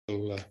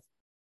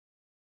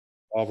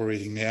Bible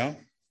reading now.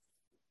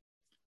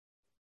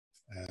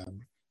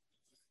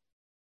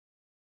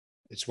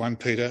 It's 1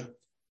 Peter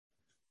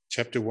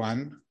chapter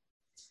 1,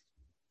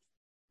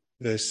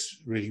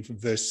 reading from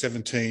verse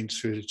 17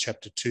 through to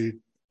chapter 2,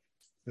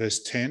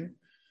 verse 10.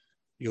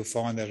 You'll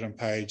find that on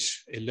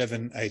page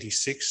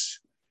 1186,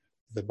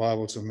 the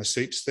Bibles on the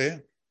seats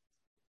there.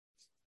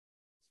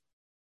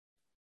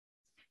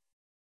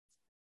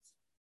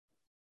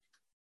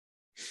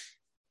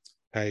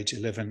 Page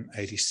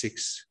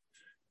 1186,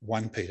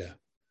 1 Peter,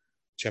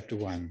 chapter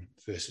 1,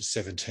 verses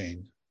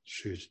 17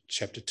 through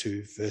chapter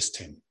 2, verse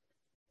 10.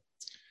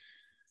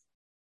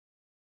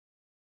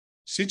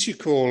 Since you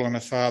call on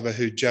a Father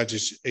who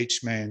judges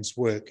each man's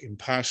work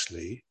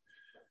impartially,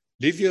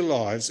 live your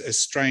lives as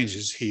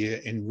strangers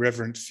here in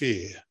reverent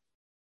fear.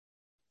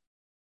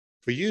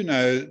 For you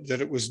know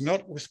that it was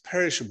not with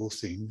perishable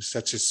things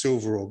such as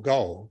silver or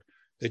gold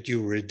that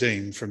you were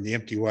redeemed from the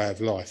empty way of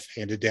life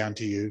handed down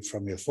to you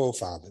from your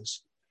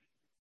forefathers,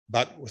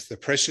 but with the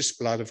precious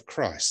blood of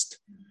Christ,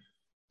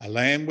 a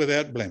lamb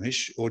without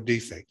blemish or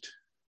defect.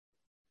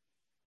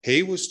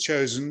 He was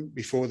chosen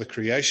before the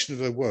creation of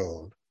the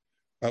world,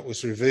 but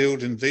was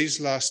revealed in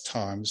these last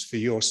times for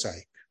your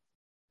sake.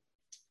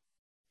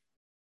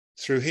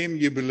 Through him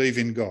you believe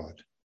in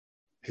God,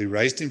 who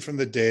raised him from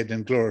the dead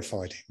and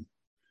glorified him.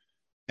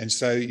 And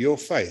so your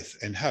faith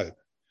and hope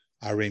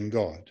are in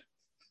God.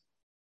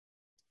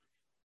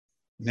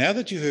 Now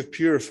that you have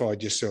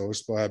purified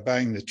yourselves by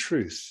obeying the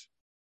truth,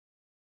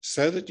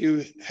 so that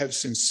you have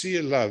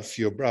sincere love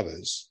for your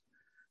brothers,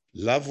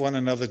 love one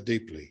another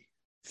deeply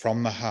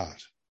from the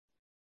heart.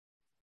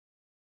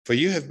 For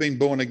you have been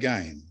born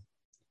again,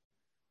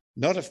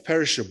 not of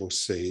perishable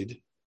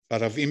seed,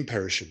 but of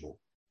imperishable,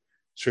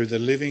 through the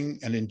living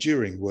and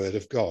enduring word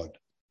of God.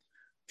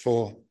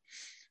 For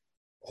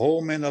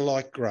all men are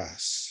like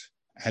grass,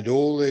 and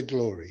all their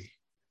glory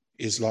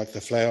is like the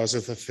flowers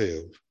of the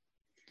field.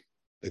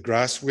 The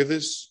grass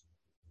withers,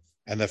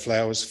 and the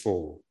flowers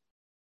fall,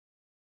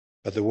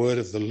 but the word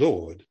of the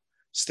Lord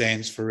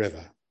stands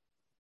forever.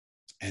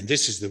 And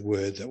this is the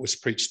word that was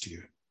preached to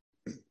you.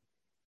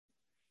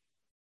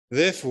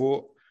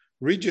 Therefore,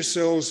 rid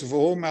yourselves of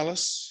all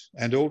malice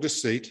and all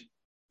deceit,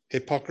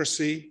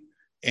 hypocrisy,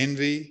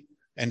 envy,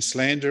 and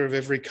slander of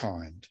every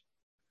kind.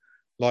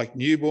 Like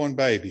newborn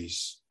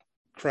babies,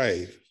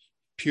 crave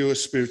pure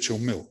spiritual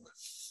milk,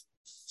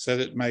 so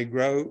that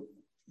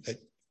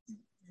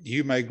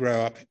you may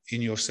grow up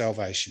in your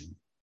salvation,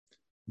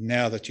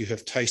 now that you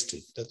have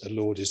tasted that the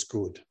Lord is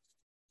good.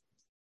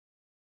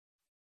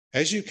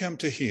 As you come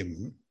to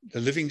him, the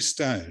living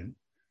stone,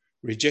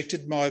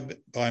 rejected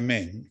by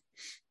men,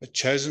 but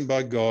chosen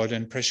by God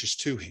and precious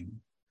to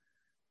him,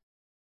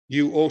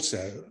 you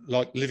also,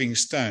 like living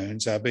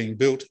stones, are being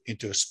built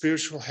into a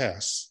spiritual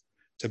house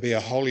to be a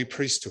holy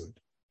priesthood,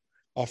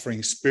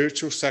 offering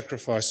spiritual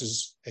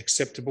sacrifices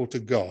acceptable to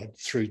God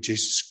through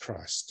Jesus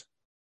Christ.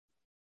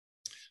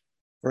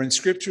 For in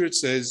Scripture it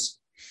says,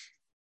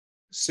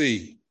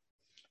 "See,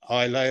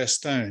 I lay a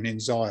stone in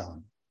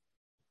Zion,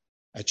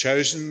 a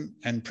chosen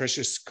and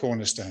precious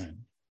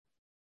cornerstone,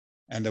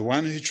 and the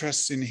one who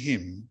trusts in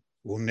him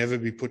will never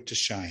be put to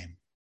shame."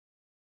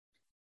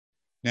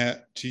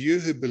 Now, to you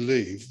who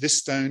believe, this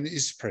stone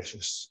is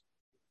precious,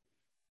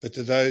 but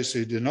to those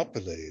who do not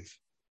believe,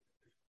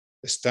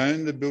 the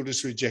stone the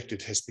builders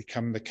rejected has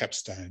become the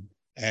capstone,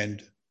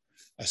 and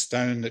a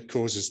stone that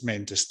causes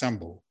men to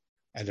stumble,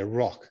 and a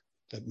rock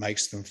that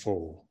makes them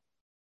fall.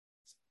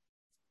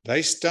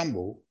 They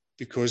stumble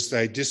because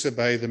they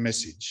disobey the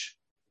message,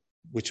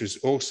 which was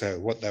also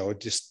what they were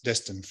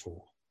destined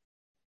for.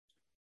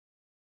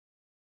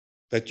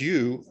 But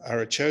you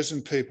are a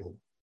chosen people,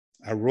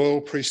 a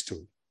royal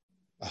priesthood,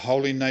 a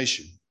holy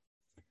nation,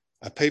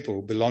 a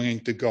people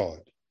belonging to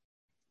God,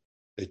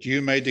 that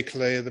you may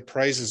declare the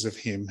praises of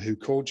him who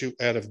called you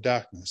out of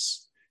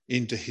darkness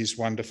into his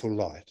wonderful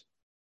light.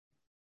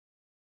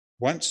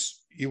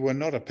 Once you were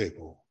not a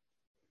people,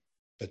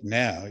 but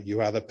now you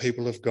are the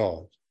people of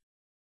God.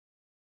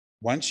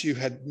 Once you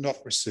had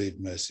not received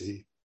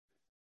mercy,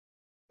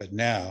 but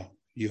now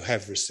you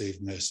have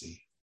received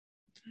mercy.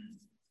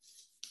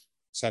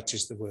 Such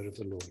is the word of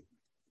the Lord.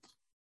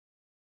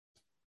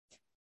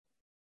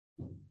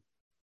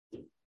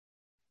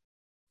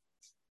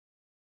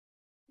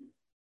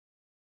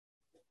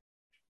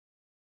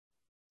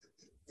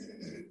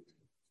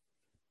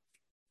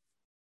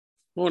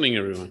 Morning,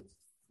 everyone.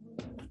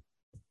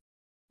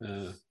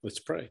 Let's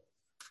pray.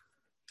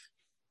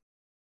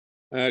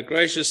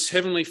 Gracious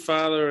Heavenly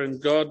Father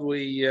and God,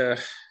 we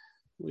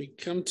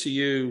come to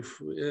you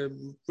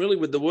really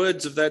with the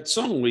words of that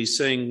song we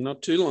sang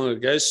not too long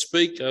ago,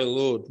 "Speak, O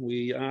Lord."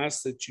 We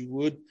ask that you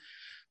would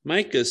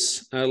make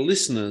us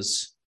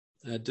listeners,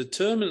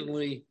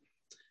 determinedly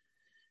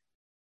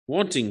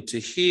wanting to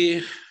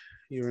hear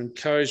your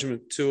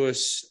encouragement to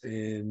us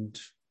and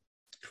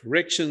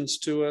corrections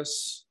to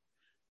us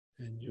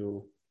and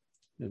your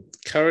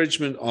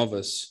encouragement of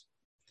us.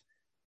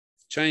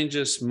 Change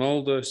us,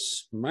 mould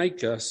us,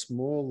 make us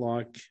more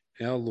like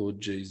our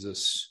Lord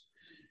Jesus,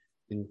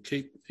 and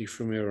keep me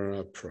from error,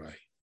 I pray.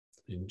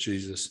 In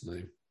Jesus'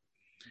 name.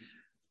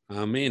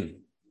 Amen.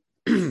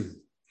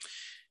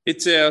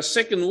 It's our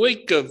second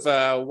week of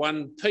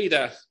 1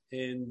 Peter,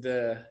 and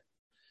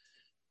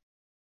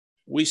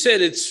we said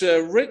it's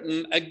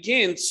written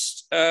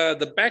against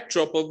the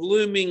backdrop of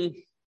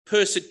looming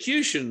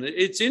persecution.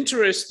 It's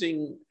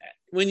interesting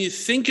when you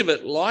think of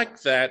it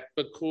like that,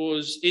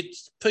 because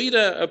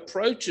Peter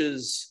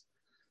approaches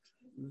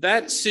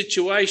that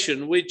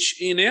situation, which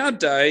in our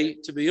day,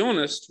 to be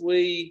honest,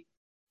 we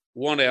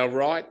want our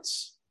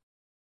rights.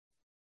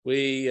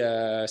 We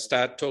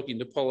start talking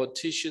to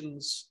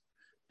politicians.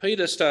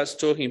 Peter starts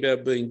talking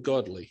about being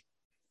godly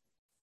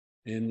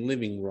and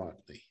living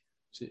rightly.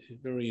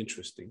 It's very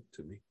interesting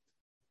to me.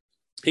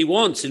 He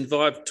wants, in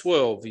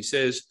 5:12, he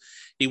says,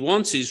 he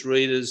wants his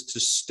readers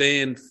to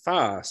stand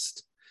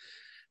fast.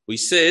 We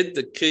said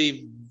the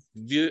key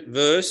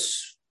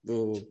verse,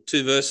 or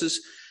two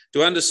verses,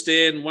 to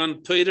understand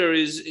 1 Peter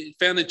is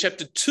found in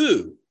chapter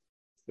 2,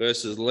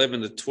 verses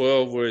 11 to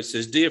 12, where it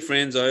says, "Dear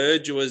friends, I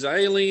urge you as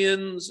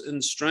aliens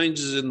and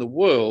strangers in the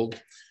world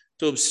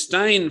to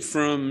abstain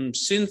from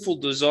sinful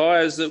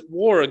desires that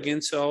war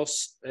against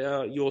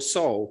your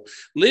soul.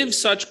 Live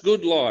such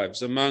good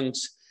lives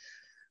amongst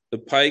the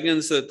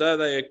pagans that though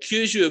they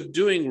accuse you of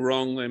doing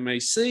wrong, they may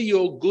see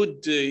your good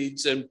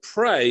deeds and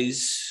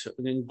praise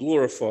and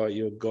glorify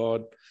your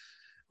God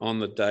on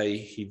the day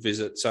he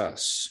visits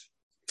us."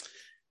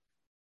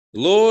 The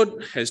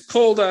Lord has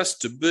called us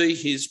to be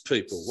his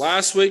people.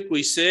 Last week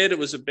we said it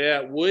was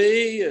about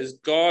we as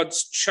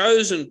God's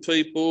chosen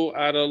people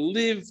are to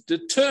live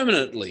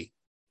determinately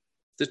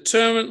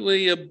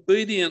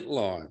obedient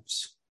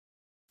lives,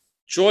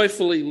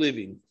 joyfully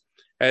living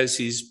as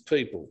his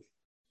people.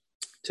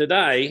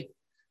 Today,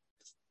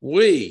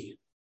 we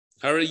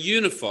are a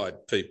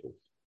unified people,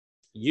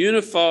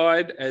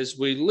 unified as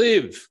we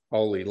live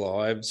holy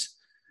lives,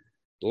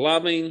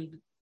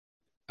 loving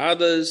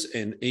others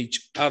and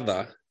each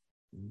other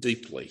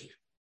deeply.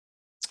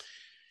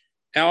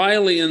 Our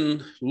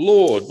alien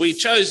Lord, I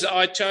chose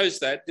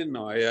that, didn't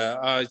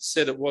I? I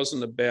said it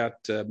wasn't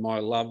about my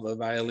love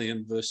of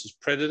Alien versus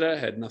Predator,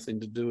 had nothing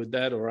to do with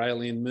that, or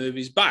Alien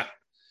movies, but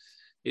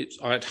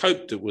I'd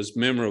hoped it was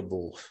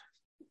memorable.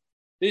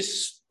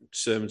 This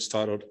sermon's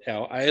titled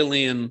Our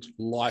Alien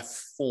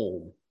Life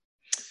Form.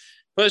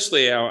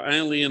 Firstly, our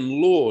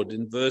alien Lord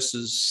in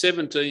verses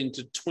 17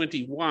 to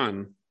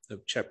 21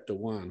 of chapter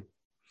 1.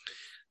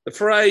 The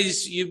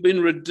phrase, "You've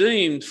been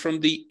redeemed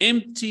from the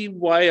empty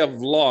way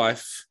of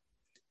life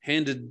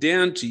handed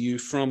down to you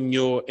from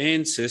your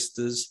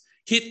ancestors,"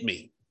 hit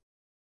me.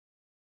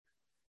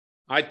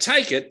 I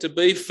take it to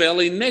be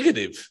fairly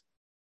negative.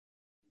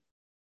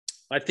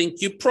 I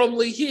think you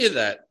probably hear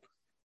that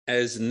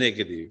as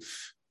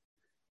negative.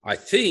 I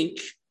think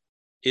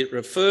it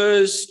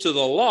refers to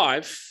the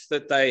life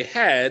that they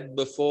had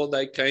before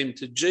they came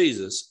to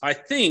Jesus. I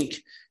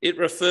think it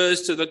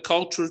refers to the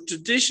cultural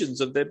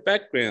traditions of their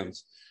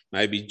backgrounds.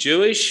 Maybe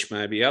Jewish,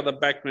 maybe other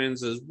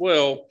backgrounds as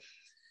well.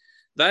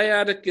 They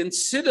are to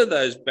consider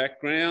those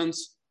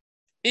backgrounds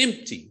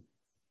empty.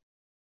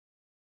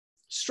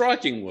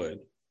 Striking word,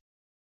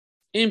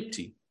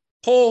 empty.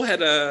 Paul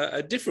had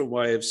a different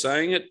way of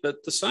saying it,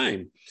 but the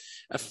same.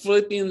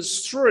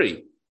 Philippians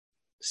 3,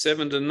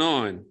 7 to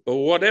 9. "But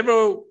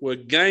whatever were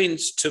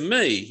gains to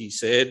me," he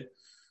said,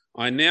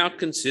 "I now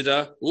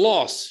consider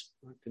loss."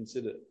 I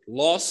consider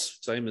loss,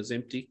 same as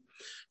empty,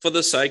 "for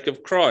the sake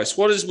of Christ.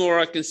 What is more,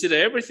 I consider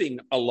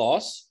everything a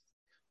loss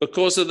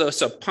because of the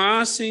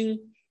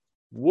surpassing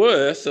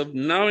worth of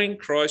knowing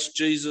Christ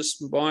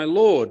Jesus, my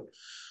Lord,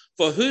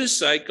 for whose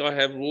sake I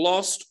have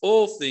lost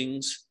all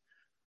things.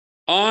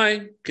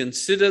 I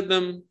consider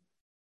them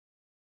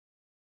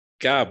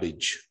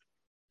garbage,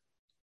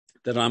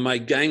 that I may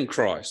gain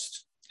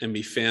Christ and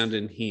be found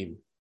in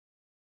him."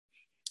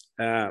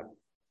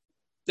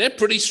 They're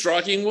pretty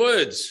striking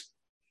words.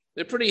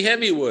 They're pretty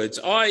heavy words.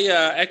 I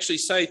actually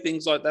say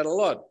things like that a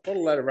lot. What a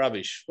load of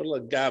rubbish. What a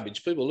load of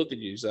garbage. People look at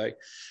you and say,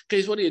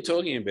 "Keith, what are you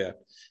talking about?"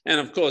 And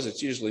of course,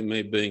 it's usually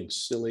me being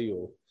silly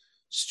or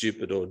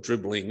stupid or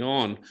dribbling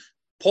on.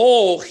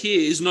 Paul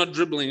here is not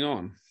dribbling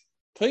on.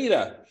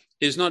 Peter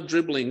is not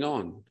dribbling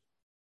on.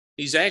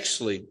 He's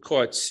actually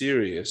quite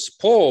serious.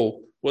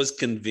 Paul was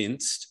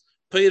convinced.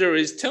 Peter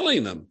is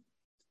telling them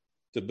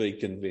to be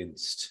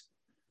convinced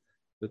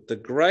that the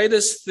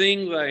greatest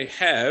thing they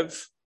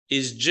have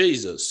is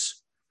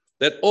Jesus,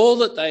 that all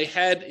that they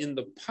had in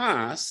the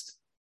past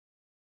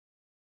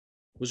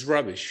was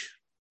rubbish.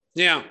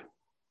 Now,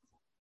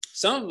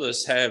 some of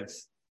us have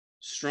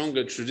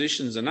stronger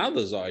traditions than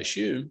others, I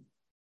assume.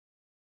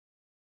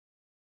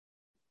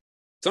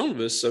 Some of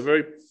us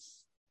are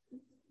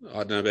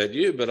I don't know about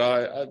you,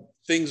 but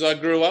things I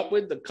grew up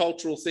with, the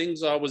cultural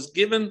things I was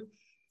given,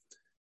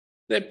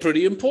 they're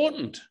pretty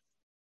important.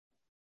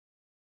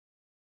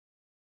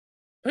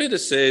 Peter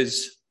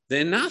says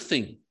they're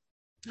nothing.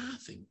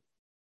 Nothing.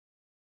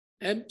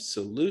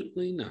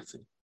 Absolutely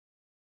nothing.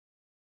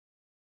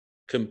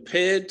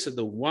 Compared to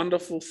the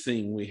wonderful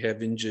thing we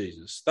have in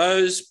Jesus.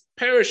 Those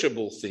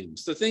perishable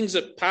things, the things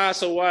that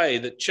pass away,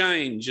 that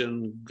change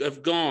and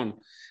have gone,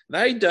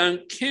 They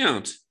don't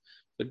count.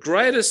 The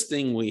greatest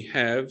thing we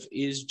have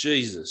is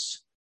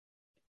Jesus.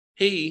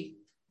 He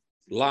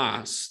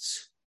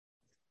lasts.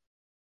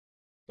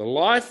 The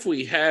life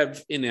we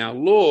have in our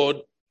Lord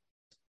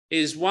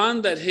is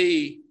one that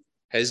he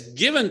has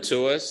given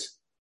to us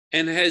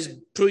and has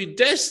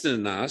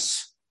predestined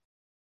us.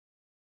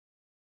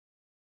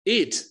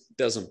 It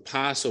doesn't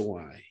pass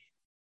away.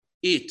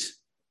 It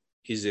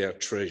is our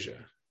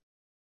treasure.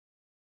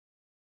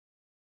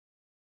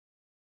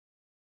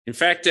 In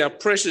fact, our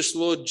precious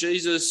Lord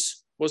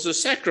Jesus was a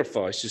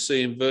sacrifice, you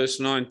see in verse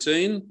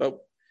 19, but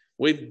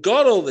we've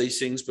got all these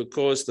things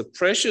because the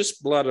precious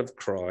blood of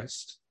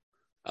Christ,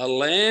 a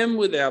lamb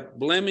without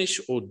blemish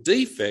or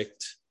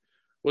defect,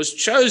 was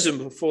chosen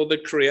before the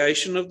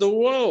creation of the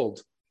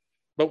world,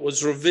 but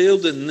was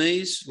revealed in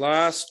these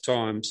last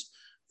times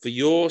for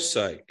your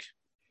sake.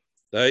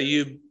 Though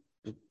you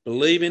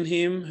believe in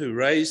him who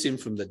raised him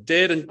from the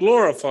dead and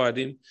glorified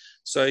him,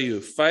 so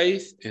your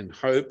faith and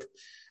hope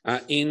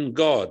are in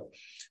God.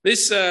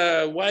 This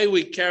way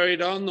we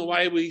carried on, the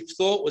way we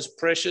thought was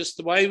precious,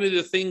 the way with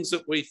the things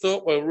that we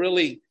thought were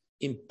really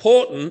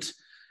important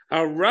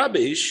are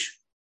rubbish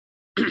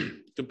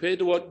compared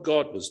to what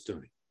God was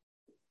doing,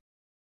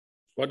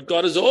 what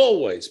God has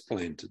always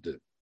planned to do.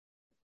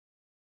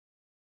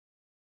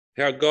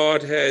 How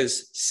God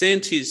has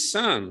sent his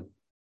son,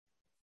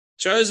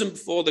 chosen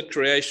before the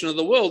creation of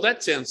the world.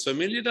 That sounds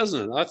familiar,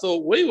 doesn't it? I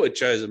thought we were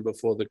chosen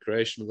before the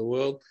creation of the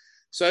world.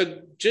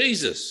 So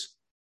Jesus,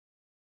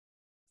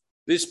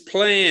 this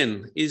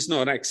plan is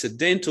not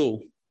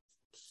accidental.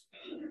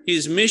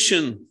 His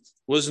mission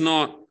was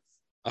not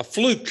a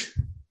fluke.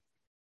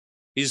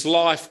 His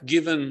life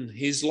given,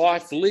 his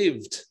life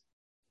lived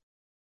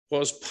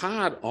was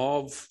part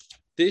of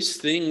this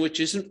thing which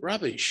isn't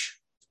rubbish.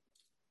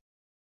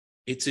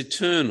 It's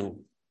eternal.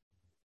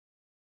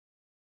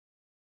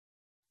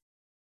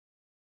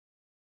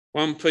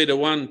 1 Peter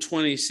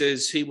 1:20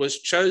 says, he was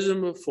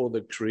chosen before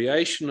the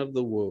creation of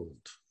the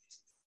world,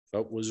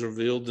 but was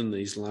revealed in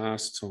these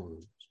last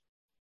times.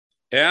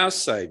 Our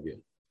Saviour,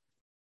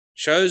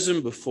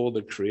 chosen before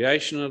the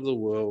creation of the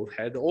world,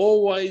 had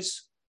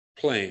always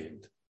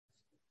planned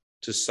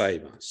to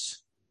save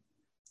us.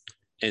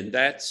 And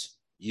that's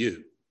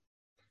you.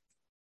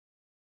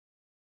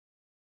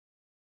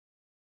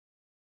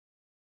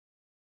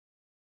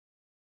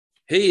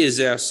 He is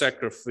our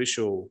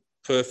sacrificial,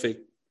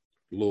 perfect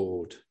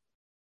Lord.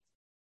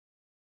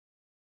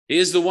 He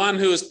is the one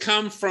who has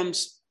come from,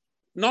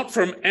 not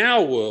from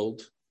our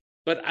world,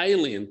 but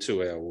alien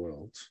to our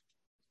world.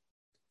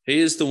 He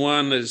is the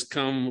one that has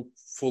come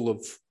full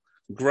of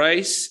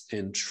grace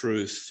and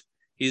truth.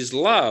 His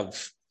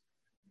love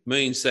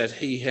means that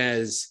he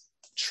has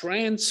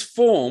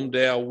transformed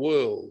our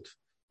world,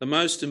 the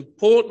most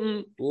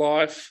important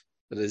life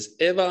that has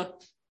ever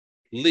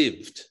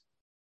lived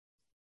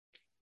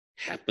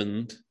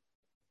happened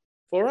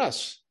for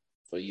us,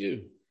 for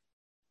you.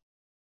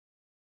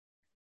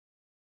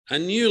 A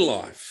new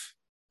life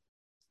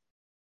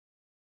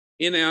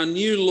in our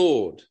new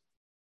Lord.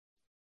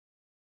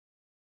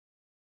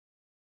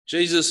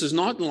 Jesus is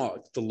not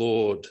like the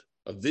Lord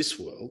of this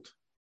world.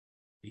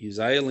 He is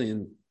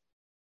alien.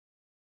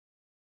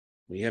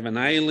 We have an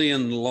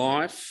alien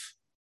life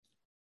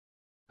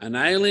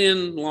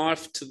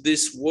to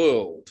this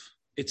world.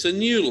 It's a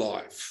new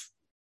life.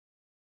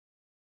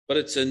 But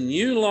it's a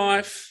new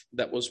life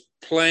that was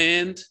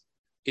planned.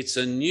 It's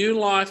a new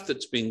life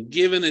that's been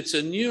given. It's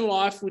a new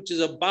life which is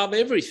above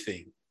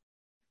everything.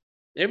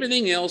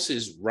 Everything else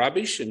is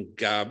rubbish and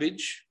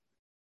garbage.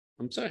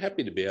 I'm so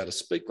happy to be able to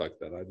speak like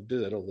that. I do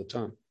that all the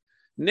time.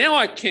 Now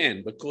I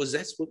can, because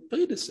that's what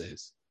Peter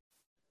says.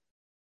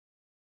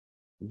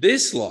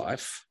 This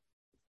life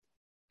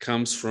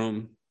comes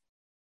from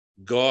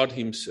God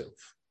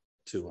himself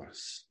to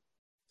us.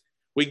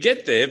 We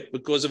get there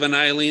because of an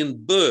alien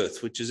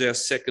birth, which is our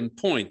second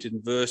point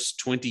in verse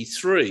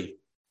 23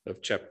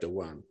 of chapter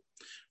 1.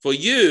 For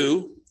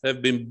you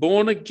have been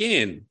born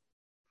again,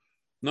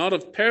 not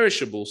of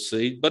perishable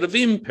seed, but of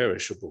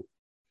imperishable,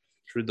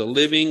 through the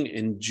living,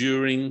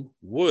 enduring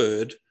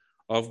word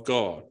of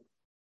God.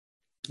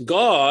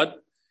 God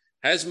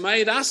has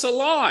made us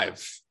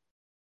alive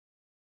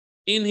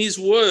in his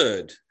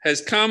word,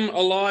 has come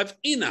alive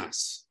in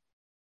us.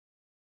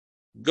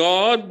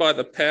 God, by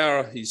the power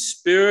of his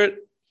Spirit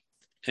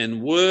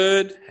and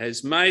word,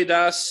 has made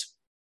us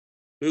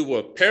who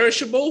were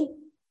perishable,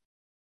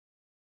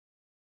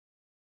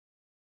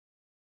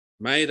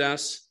 made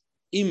us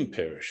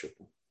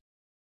imperishable.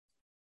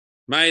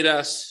 Made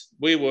us,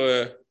 we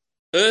were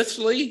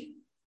earthly,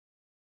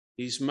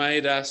 he's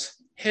made us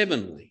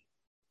heavenly.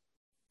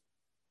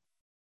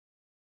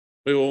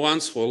 We were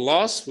once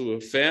lost, we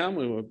were found,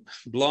 we were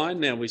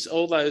blind, now we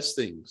all those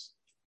things.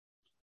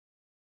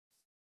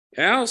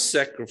 The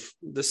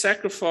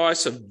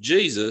sacrifice of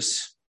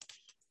Jesus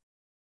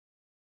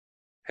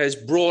has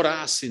brought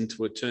us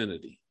into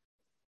eternity.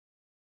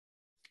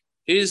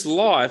 His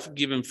life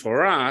given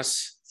for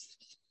us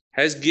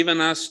has given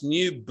us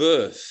new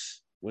birth.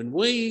 When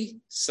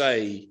we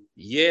say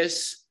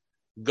yes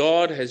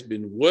God has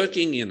been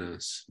working in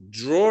us,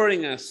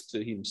 drawing us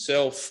to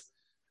himself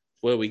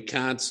where we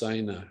can't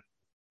say no.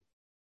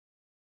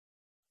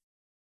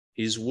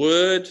 His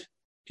word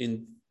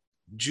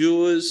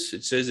endures,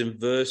 it says in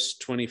verse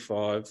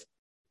 25,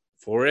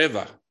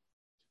 forever.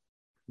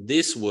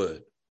 This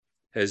word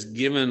has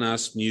given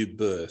us new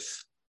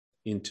birth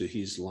into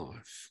his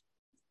life.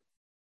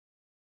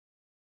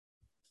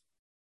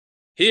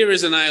 Here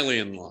is an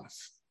alien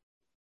life.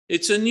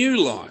 It's a new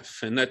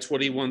life, and that's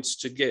what he wants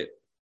to get.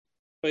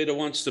 Peter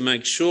wants to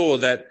make sure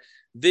that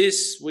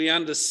we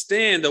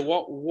understand that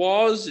what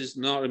was is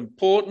not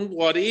important.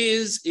 What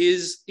is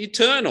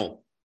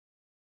eternal.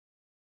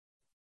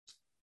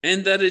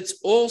 And that it's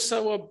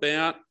also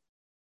about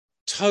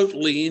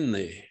totally in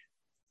there,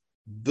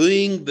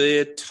 being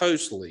there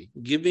totally,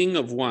 giving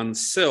of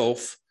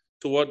oneself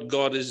to what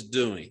God is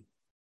doing.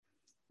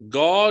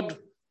 God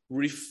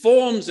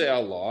reforms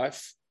our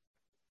life,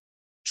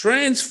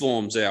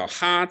 transforms our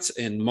hearts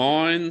and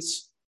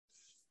minds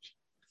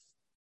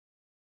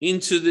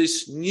into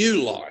this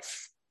new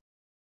life.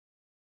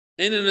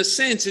 And in a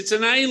sense, it's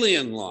an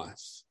alien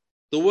life.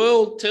 The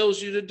world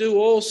tells you to do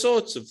all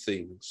sorts of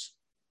things.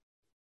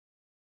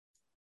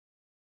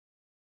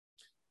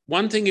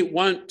 One thing it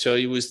won't tell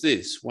you is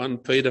this, 1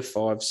 Peter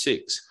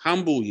 5:6,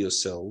 humble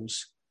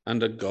yourselves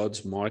under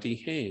God's mighty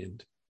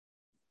hand,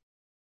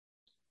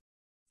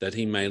 that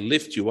he may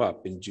lift you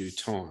up in due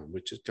time,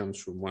 which comes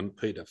from 1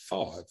 Peter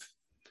 5,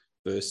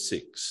 verse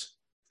 6.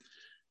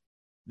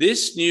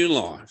 This new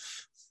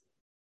life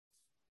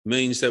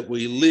means that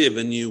we live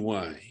a new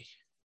way.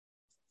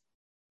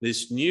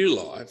 This new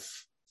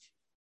life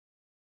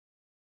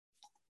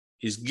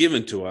is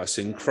given to us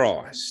in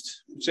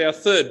Christ. It's our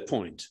third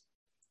point.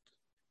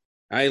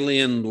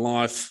 Alien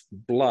life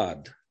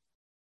blood.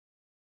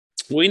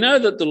 We know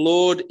that the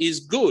Lord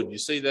is good. You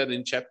see that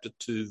in chapter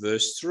 2,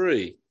 verse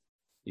 3.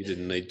 You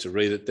didn't need to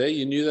read it there.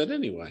 You knew that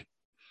anyway.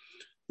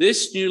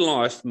 This new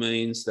life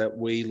means that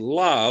we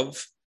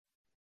love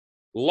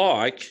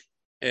like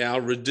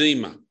our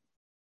Redeemer.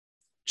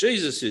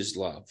 Jesus is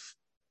love.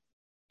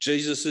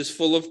 Jesus is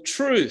full of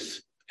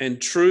truth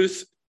and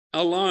truth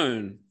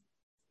alone.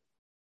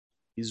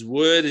 His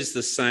word is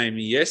the same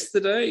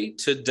yesterday,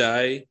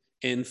 today,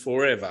 and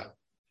forever.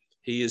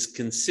 He is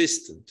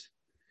consistent.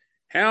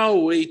 How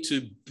are we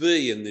to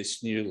be in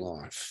this new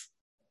life?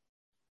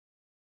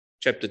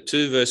 Chapter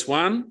 2, verse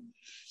 1,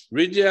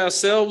 rid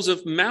yourselves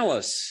of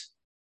malice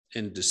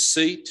and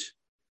deceit,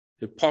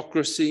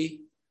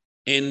 hypocrisy,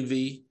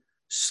 envy,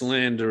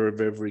 slander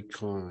of every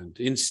kind.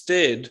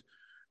 Instead,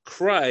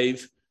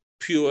 crave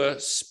pure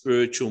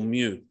spiritual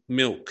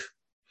milk.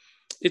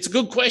 It's a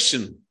good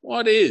question.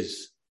 What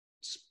is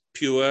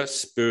pure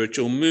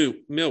spiritual milk?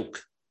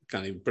 I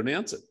can't even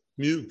pronounce it.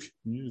 Milk.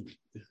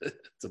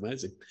 It's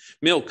amazing.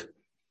 Milk.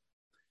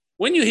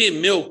 When you hear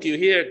milk, you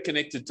hear it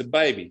connected to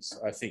babies,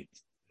 I think.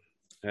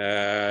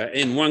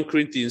 In 1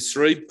 Corinthians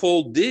 3,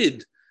 Paul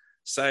did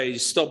say,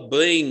 stop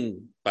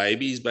being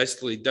babies.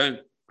 Basically, don't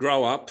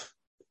grow up.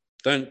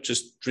 Don't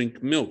just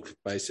drink milk,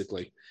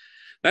 basically.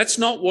 That's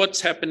not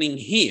what's happening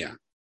here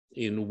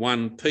in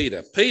 1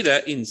 Peter.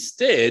 Peter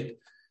instead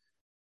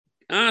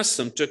asks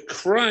them to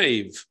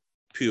crave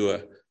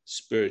pure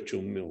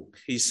spiritual milk.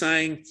 He's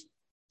saying,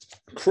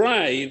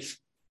 crave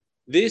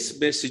this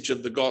message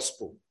of the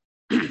gospel.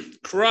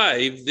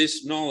 Crave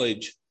this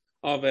knowledge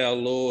of our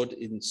Lord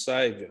and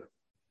Saviour.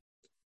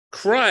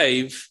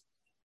 Crave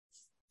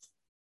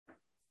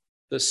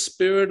the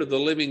Spirit of the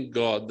living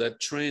God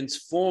that's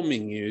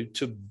transforming you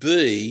to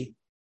be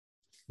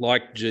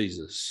like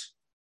Jesus.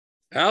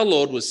 Our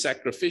Lord was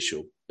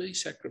sacrificial. Be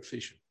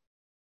sacrificial.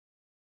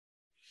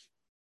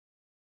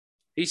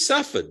 He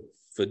suffered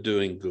for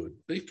doing good.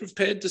 Be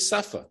prepared to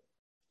suffer.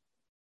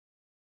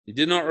 He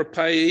did not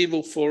repay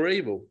evil for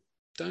evil.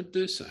 Don't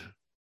do so.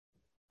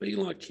 Be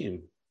like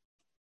him.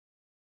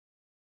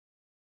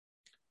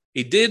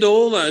 He did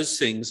all those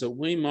things that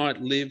we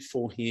might live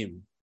for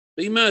him.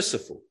 Be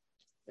merciful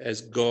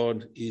as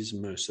God is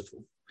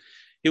merciful.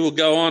 He will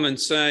go on and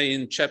say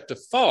in chapter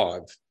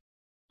 5,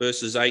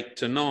 verses 8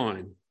 to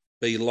 9,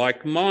 be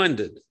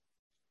like-minded,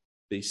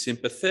 be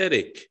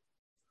sympathetic,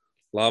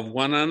 love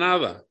one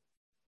another,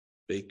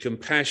 be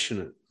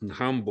compassionate and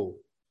humble.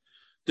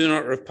 Do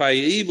not repay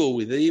evil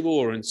with evil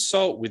or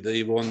insult with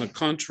evil. On the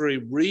contrary,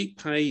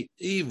 repay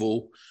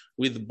evil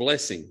with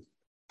blessing.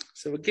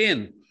 So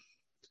again,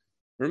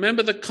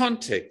 remember the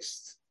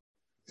context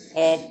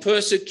of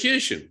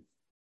persecution.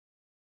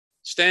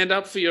 Stand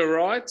up for your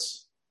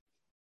rights?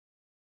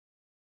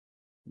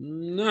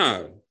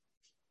 No.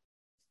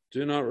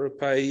 Do not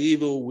repay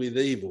evil with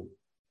evil.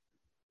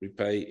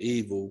 Repay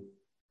evil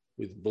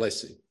with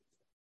blessing.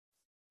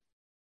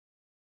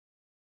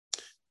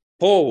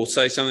 Paul will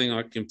say something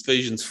like in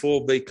Ephesians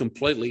 4, be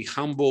completely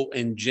humble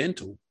and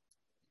gentle.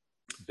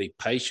 Be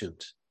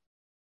patient,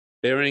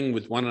 bearing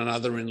with one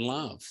another in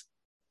love.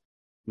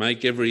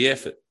 Make every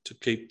effort to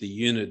keep the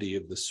unity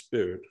of the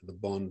Spirit, the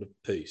bond of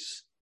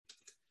peace.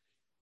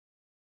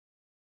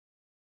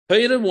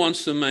 Peter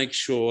wants to make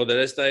sure that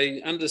as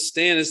they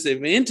understand, as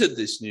they've entered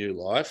this new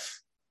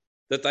life,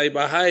 that they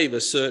behave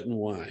a certain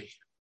way.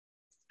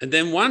 And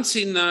then once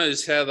he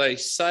knows how they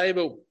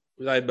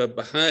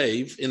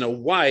behave in a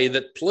way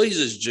that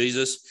pleases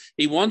Jesus,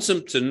 he wants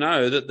them to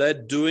know that they're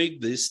doing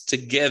this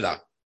together,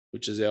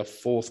 which is our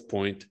fourth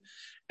point,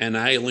 an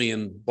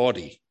alien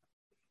body.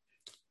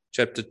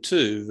 Chapter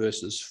 2,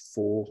 verses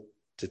 4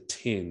 to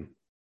 10.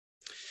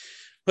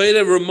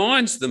 Peter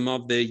reminds them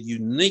of their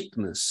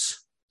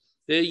uniqueness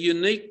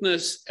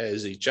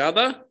as each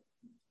other,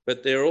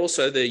 but they're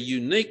also their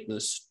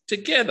uniqueness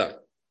together.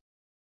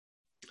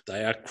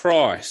 They are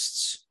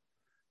Christ's.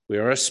 We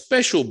are a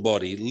special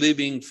body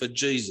living for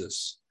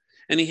Jesus.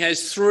 And he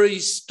has 3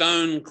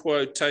 stone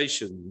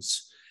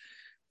quotations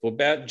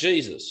about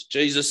Jesus.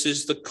 Jesus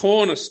is the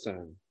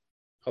cornerstone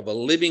of a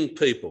living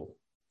people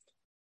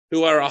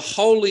who are a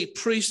holy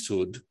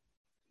priesthood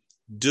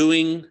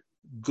doing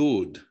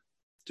good,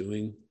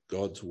 doing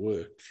God's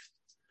work.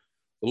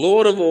 The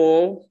Lord of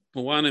all,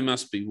 the one who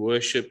must be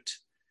worshipped,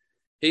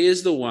 he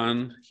is the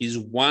one his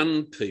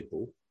one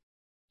people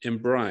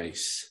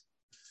embrace.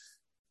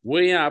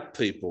 We are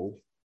people,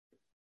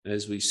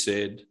 as we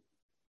said,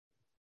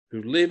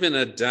 who live in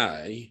a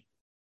day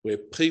where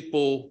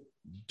people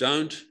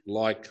don't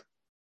like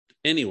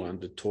anyone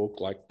to talk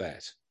like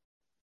that.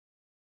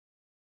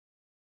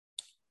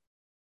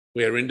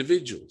 We're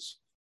individuals.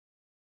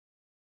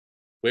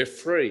 We're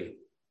free.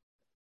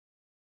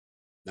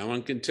 No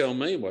one can tell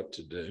me what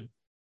to do.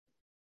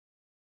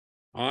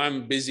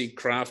 I'm busy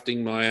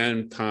crafting my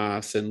own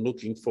path and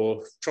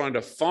trying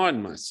to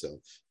find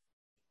myself.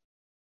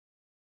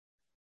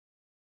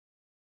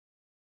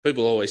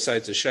 People always say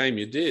it's a shame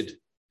you did.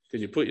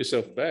 Can you put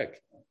yourself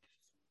back?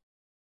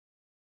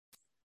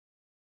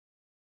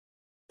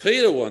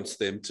 Peter wants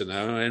them to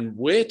know, and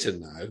we're to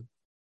know,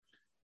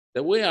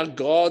 that we are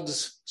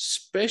God's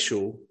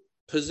special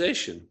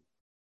possession.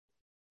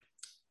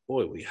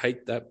 Boy, we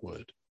hate that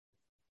word.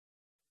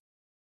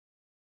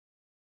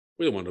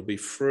 We want to be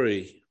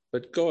free,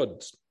 but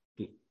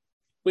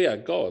we are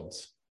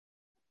God's,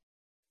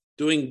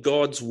 doing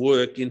God's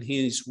work in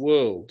his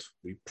world.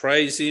 We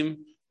praise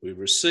him, we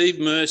receive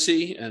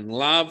mercy and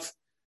love.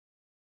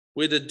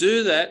 We're to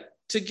do that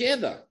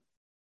together,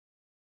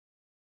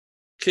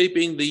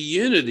 keeping the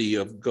unity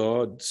of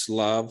God's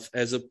love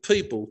as a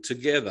people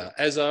together,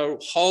 as a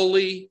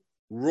holy,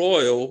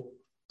 royal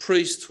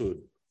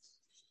priesthood.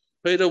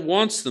 Peter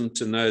wants them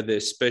to know their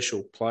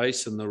special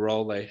place and the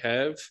role they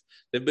have.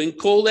 They've been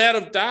called out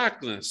of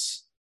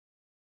darkness,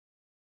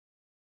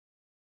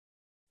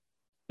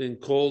 been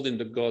called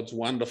into God's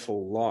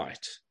wonderful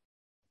light,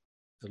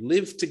 to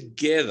live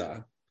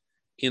together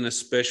in a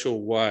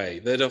special way.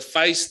 They're to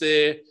face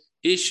their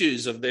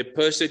issues of their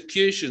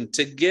persecution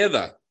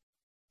together.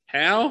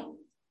 How?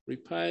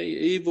 Repay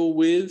evil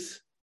with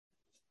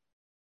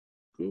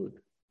good.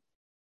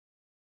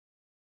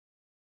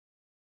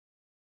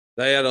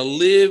 They are to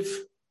live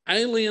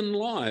alien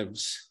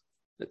lives.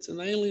 That's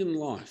an alien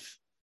life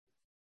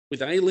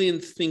with alien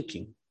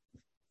thinking.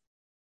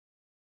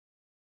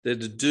 They're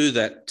to do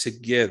that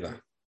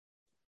together.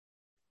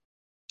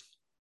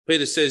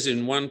 Peter says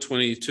in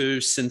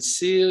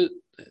 1:22,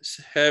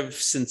 have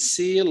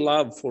sincere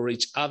love for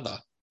each other.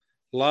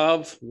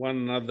 Love one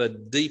another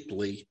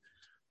deeply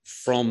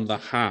from the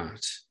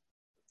heart.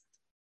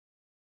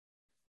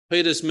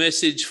 Peter's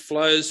message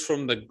flows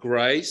from the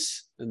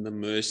grace and the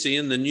mercy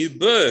and the new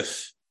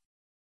birth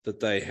that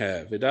they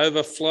have. It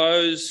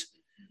overflows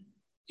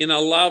in a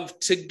love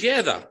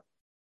together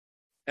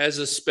as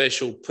a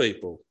special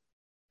people.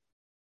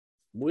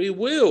 We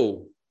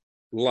will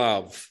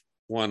love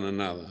one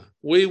another.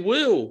 We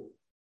will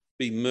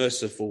be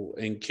merciful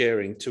and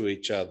caring to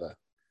each other.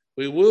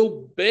 We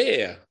will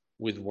bear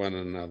with one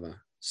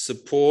another,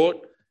 support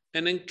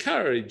and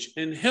encourage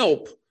and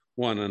help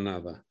one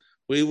another.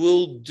 We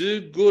will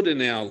do good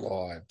in our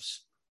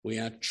lives. We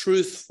are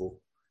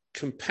truthful,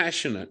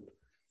 compassionate,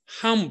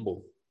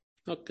 humble,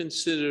 not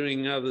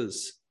considering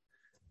others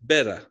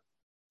better,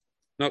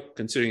 not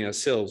considering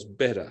ourselves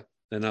better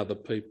than other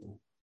people.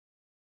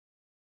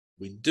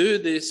 We do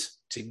this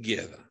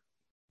together.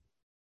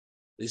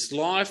 This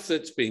life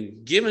that's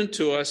been given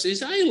to us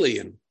is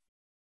alien,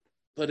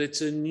 but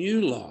it's a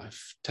new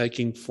life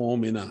taking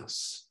form in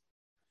us,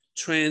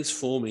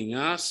 transforming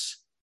us,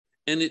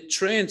 and it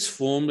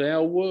transformed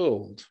our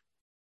world.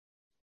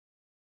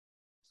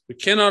 We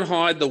cannot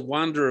hide the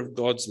wonder of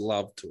God's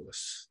love to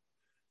us.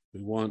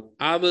 We want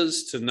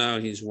others to know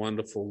his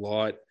wonderful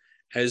light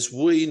as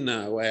we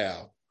know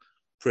our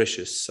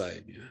precious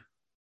Saviour.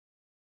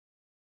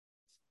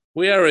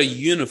 We are a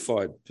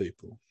unified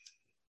people,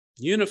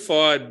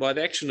 unified by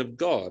the action of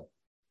God,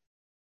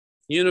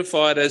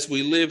 unified as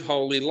we live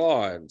holy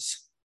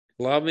lives,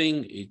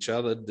 loving each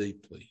other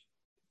deeply.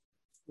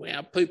 We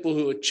are people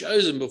who are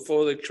chosen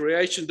before the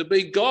creation to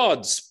be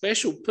God's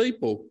special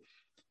people.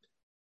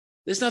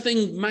 There's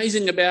nothing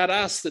amazing about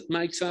us that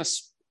makes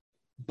us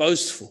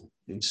boastful.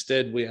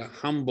 Instead, we are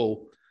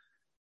humble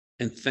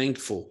and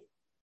thankful.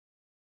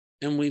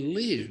 And we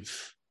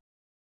live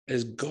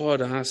as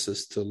God asks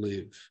us to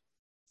live,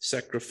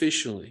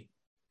 sacrificially,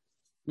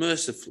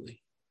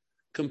 mercifully,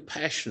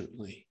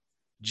 compassionately,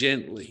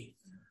 gently,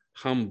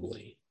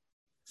 humbly.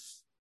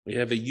 We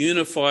have a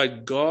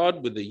unified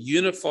God with a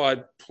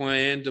unified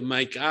plan to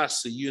make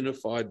us a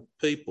unified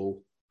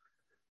people.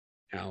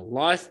 Our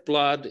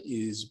lifeblood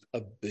is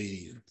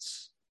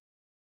obedience.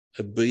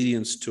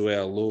 Obedience to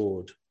our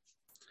Lord.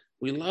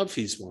 We love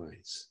his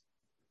ways.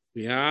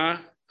 We are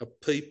a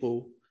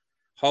people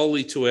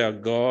holy to our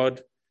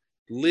God,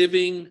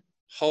 living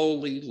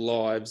holy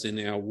lives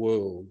in our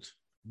world,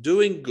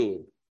 doing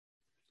good,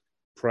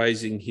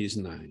 praising his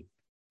name.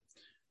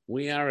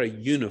 We are a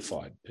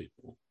unified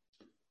people,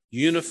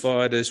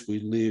 unified as we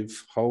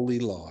live holy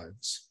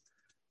lives,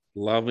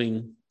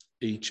 loving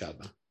each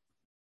other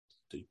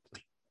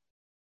deeply.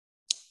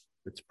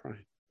 Let's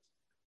pray.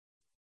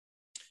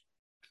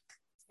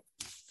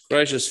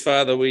 Gracious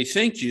Father, we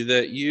thank you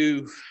that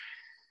you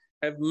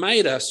have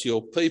made us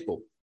your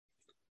people.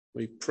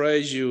 We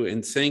praise you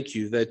and thank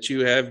you that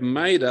you have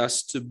made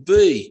us to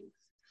be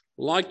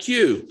like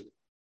you.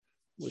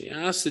 We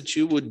ask that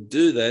you would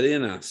do that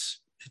in us.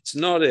 It's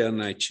not our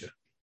nature.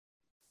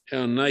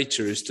 Our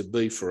nature is to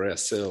be for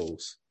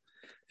ourselves.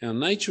 Our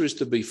nature is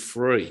to be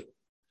free.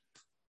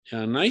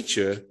 Our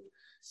nature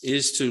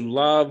is to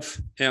love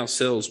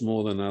ourselves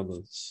more than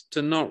others,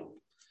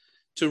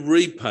 to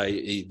repay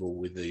evil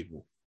with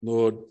evil.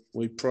 Lord,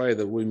 we pray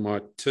that we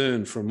might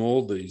turn from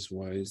all these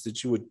ways,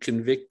 that you would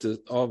convict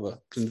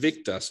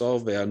us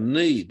of our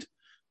need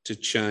to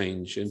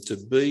change and to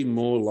be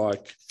more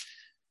like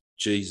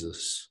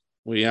Jesus.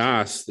 We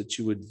ask that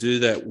you would do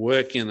that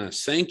work in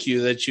us. Thank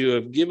you that you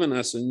have given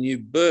us a new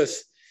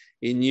birth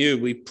in you.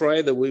 We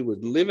pray that we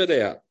would live it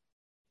out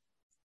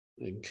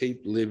and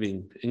keep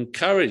living,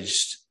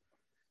 encouraged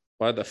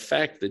by the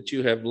fact that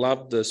you have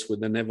loved us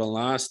with an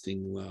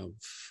everlasting love,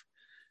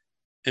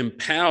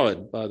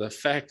 empowered by the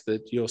fact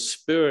that your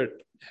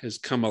Spirit has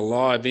come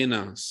alive in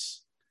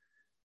us,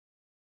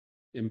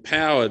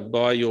 empowered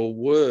by your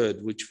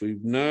word, which we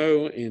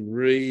know and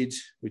read,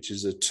 which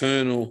is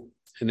eternal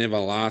and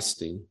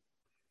everlasting.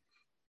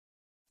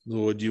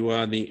 Lord, you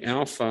are the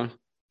Alpha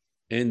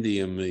and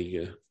the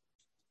Omega,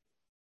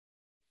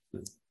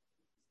 the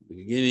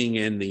beginning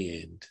and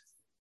the end.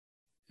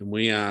 And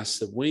we ask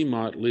that we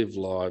might live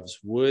lives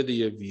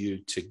worthy of you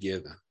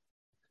together,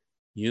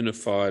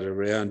 unified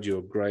around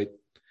your great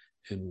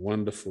and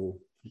wonderful,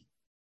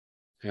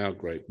 our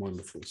great,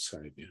 wonderful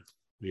Saviour.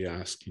 We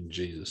ask in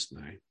Jesus'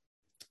 name.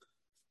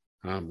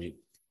 Amen.